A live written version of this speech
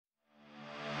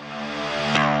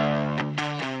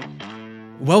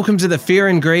Welcome to the Fear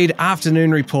and Greed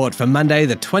Afternoon Report for Monday,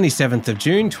 the 27th of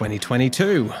June,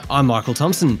 2022. I'm Michael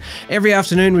Thompson. Every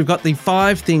afternoon, we've got the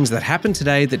 5 things that happened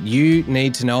today that you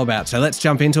need to know about. So let's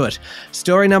jump into it.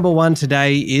 Story number 1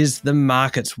 today is the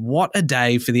markets. What a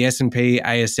day for the S&P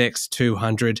ASX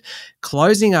 200,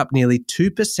 closing up nearly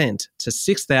 2% to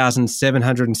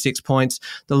 6,706 points.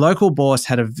 The local bourse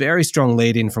had a very strong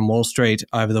lead-in from Wall Street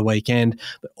over the weekend,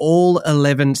 but all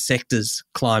 11 sectors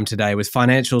climbed today, with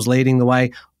financials leading the way.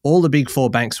 All the big 4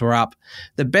 banks were up.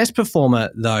 The best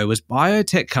performer, though, was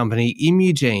biotech company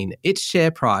Imugene. Its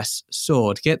share price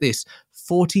soared, get this,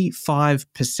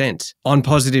 45% on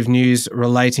positive news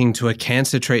relating to a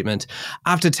cancer treatment.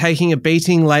 After taking a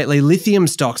beating lately, lithium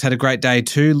stocks had a great day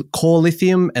too. Core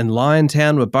Lithium and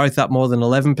Liontown were both up more than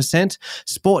 11%.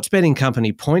 Sports betting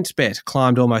company PointsBet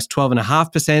climbed almost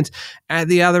 12.5%. At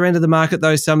the other end of the market,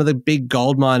 though, some of the big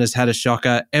gold miners had a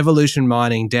shocker. Evolution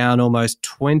Mining down almost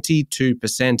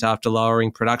 22% after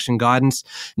lowering production guidance.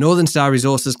 Northern Star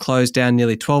Resources closed down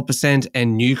nearly 12%,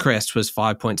 and Newcrest was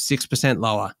 5.6%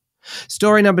 lower.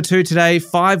 Story number 2 today,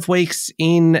 5 weeks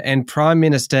in, and Prime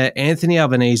Minister Anthony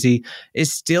Albanese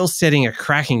is still setting a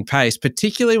cracking pace,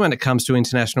 particularly when it comes to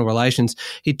international relations.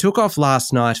 He took off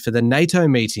last night for the NATO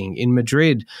meeting in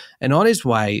Madrid, and on his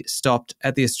way stopped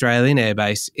at the Australian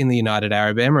airbase in the United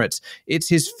Arab Emirates. It's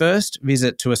his first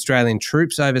visit to Australian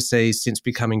troops overseas since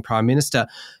becoming Prime Minister.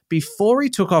 Before he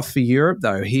took off for Europe,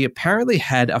 though, he apparently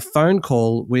had a phone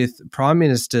call with Prime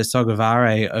Minister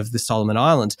Sogavare of the Solomon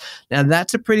Islands. Now,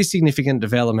 that's a pretty significant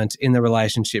development in the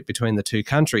relationship between the two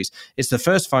countries. It's the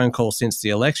first phone call since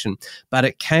the election, but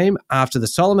it came after the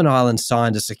Solomon Islands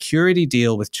signed a security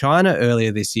deal with China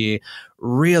earlier this year,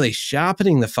 really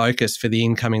sharpening the focus for the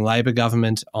incoming Labor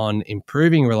government on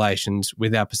improving relations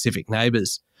with our Pacific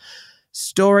neighbours.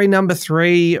 Story number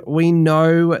 3, we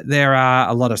know there are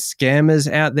a lot of scammers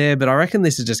out there, but I reckon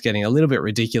this is just getting a little bit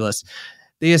ridiculous.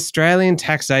 The Australian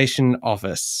Taxation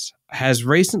Office has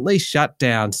recently shut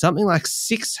down something like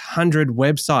 600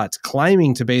 websites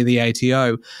claiming to be the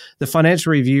ATO. The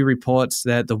Financial Review reports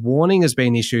that the warning has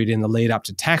been issued in the lead up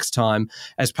to tax time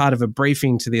as part of a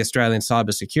briefing to the Australian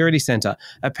Cybersecurity Centre.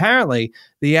 Apparently,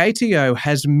 the ATO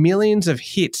has millions of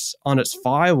hits on its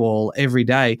firewall every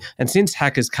day, and since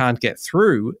hackers can't get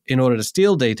through in order to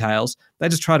steal details, they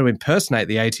just try to impersonate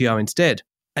the ATO instead.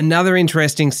 Another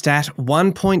interesting stat,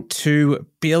 $1.2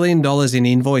 billion in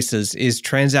invoices is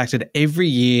transacted every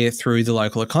year through the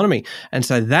local economy. And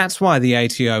so that's why the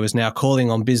ATO is now calling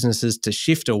on businesses to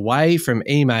shift away from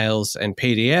emails and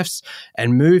PDFs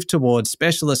and move towards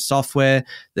specialist software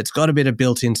that's got a bit of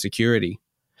built-in security.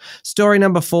 Story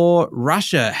number 4,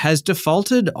 Russia has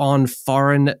defaulted on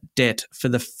foreign debt for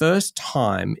the first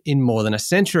time in more than a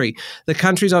century. The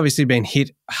country's obviously been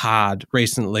hit hard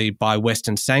recently by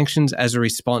Western sanctions as a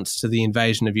response to the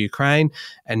invasion of Ukraine,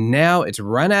 and now it's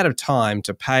run out of time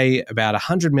to pay about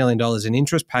 $100 million in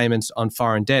interest payments on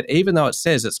foreign debt, even though it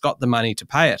says it's got the money to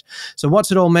pay it. So what's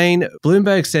it all mean?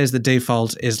 Bloomberg says the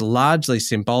default is largely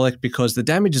symbolic because the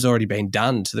damage has already been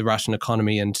done to the Russian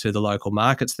economy and to the local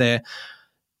markets there.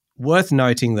 Worth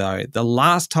noting, though, the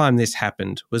last time this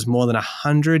happened was more than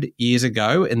 100 years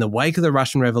ago in the wake of the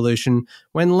Russian Revolution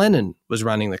when Lenin was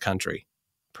running the country.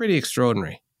 Pretty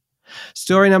extraordinary.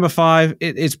 Story number 5,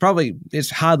 it's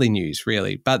hardly news,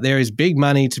 really, but there is big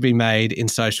money to be made in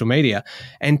social media,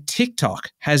 and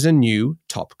TikTok has a new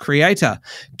top creator.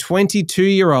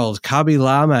 22-year-old Khaby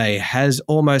Lame has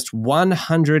almost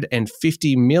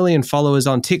 150 million followers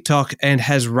on TikTok and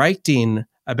has raked in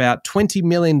about $20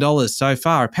 million so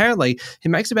far. Apparently, he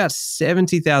makes about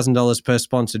 $70,000 per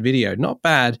sponsored video. Not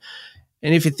bad.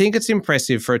 And if you think it's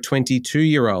impressive for a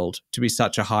 22-year-old to be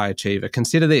such a high achiever,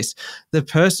 consider this. The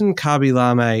person Khaby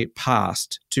Lame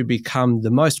passed to become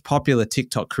the most popular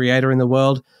TikTok creator in the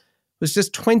world was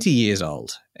just 20 years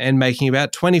old and making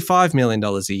about $25 million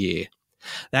a year.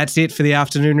 That's it for the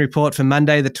afternoon report for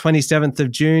Monday, the 27th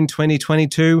of June,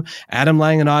 2022. Adam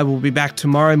Lang and I will be back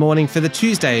tomorrow morning for the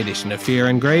Tuesday edition of Fear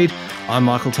and Greed. I'm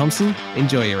Michael Thompson.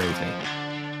 Enjoy your evening.